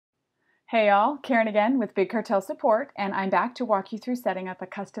Hey y'all, Karen again with Big Cartel Support, and I'm back to walk you through setting up a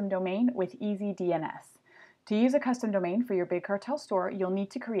custom domain with EasyDNS. To use a custom domain for your Big Cartel store, you'll need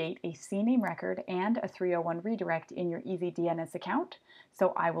to create a CNAME record and a 301 redirect in your EZDNS account,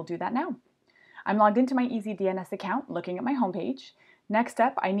 so I will do that now. I'm logged into my EZDNS account, looking at my homepage. Next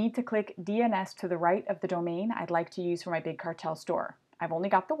up, I need to click DNS to the right of the domain I'd like to use for my Big Cartel store. I've only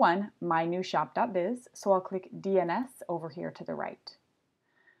got the one, mynewshop.biz, so I'll click DNS over here to the right.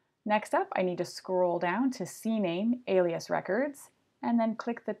 Next up, I need to scroll down to CNAME alias records and then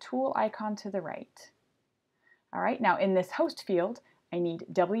click the tool icon to the right. All right, now in this host field, I need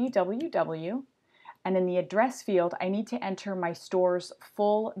www, and in the address field, I need to enter my store's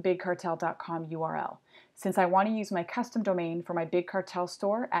full bigcartel.com URL. Since I want to use my custom domain for my Big Cartel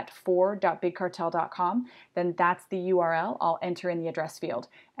store at for.bigcartel.com, then that's the URL I'll enter in the address field,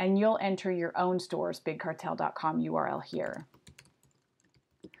 and you'll enter your own store's bigcartel.com URL here.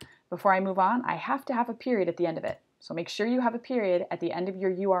 Before I move on, I have to have a period at the end of it. So make sure you have a period at the end of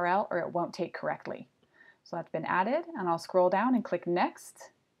your URL or it won't take correctly. So that's been added, and I'll scroll down and click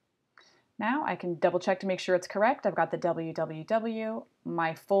Next. Now I can double check to make sure it's correct. I've got the www,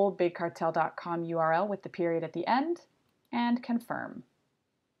 my full bigcartel.com URL with the period at the end, and confirm.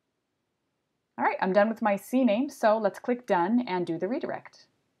 All right, I'm done with my CNAME, so let's click Done and do the redirect.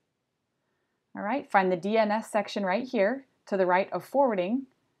 All right, find the DNS section right here to the right of forwarding.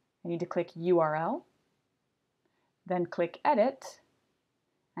 I need to click URL, then click Edit,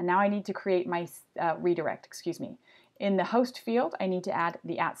 and now I need to create my redirect, In the host field, I need to add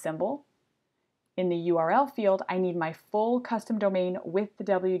the @ symbol. In the URL field, I need my full custom domain with the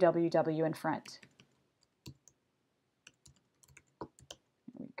www in front. There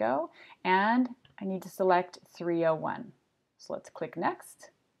we go, and I need to select 301. So let's click Next.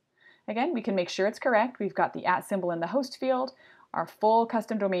 Again, we can make sure it's correct. We've got the @ symbol in the host field, our full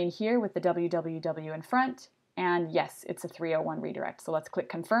custom domain here with the www in front, and yes, it's a 301 redirect. So let's click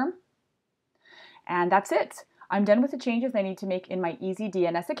Confirm. And that's it. I'm done with the changes I need to make in my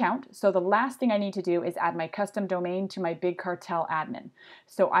EasyDNS account. So the last thing I need to do is add my custom domain to my Big Cartel admin.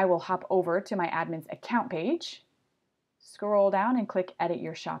 So I will hop over to my admin's account page, scroll down and click Edit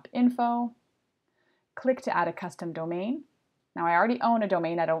Your Shop Info, click to add a custom domain. Now I already own a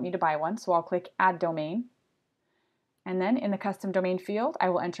domain, I don't need to buy one, so I'll click Add Domain. And then in the custom domain field, I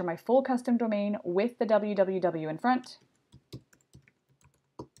will enter my full custom domain with the www in front.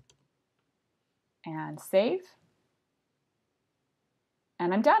 And save.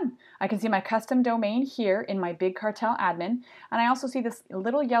 And I'm done. I can see my custom domain here in my Big Cartel admin, and I also see this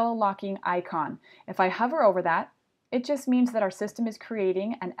little yellow locking icon. If I hover over that, it just means that our system is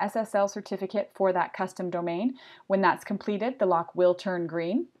creating an SSL certificate for that custom domain. When that's completed, the lock will turn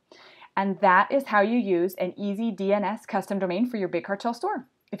green. And that is how you use an EasyDNS custom domain for your Big Cartel store.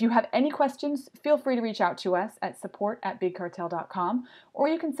 If you have any questions, feel free to reach out to us at support@bigcartel.com, or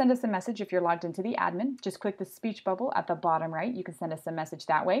you can send us a message if you're logged into the admin. Just click the speech bubble at the bottom right. You can send us a message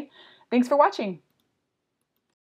that way. Thanks for watching.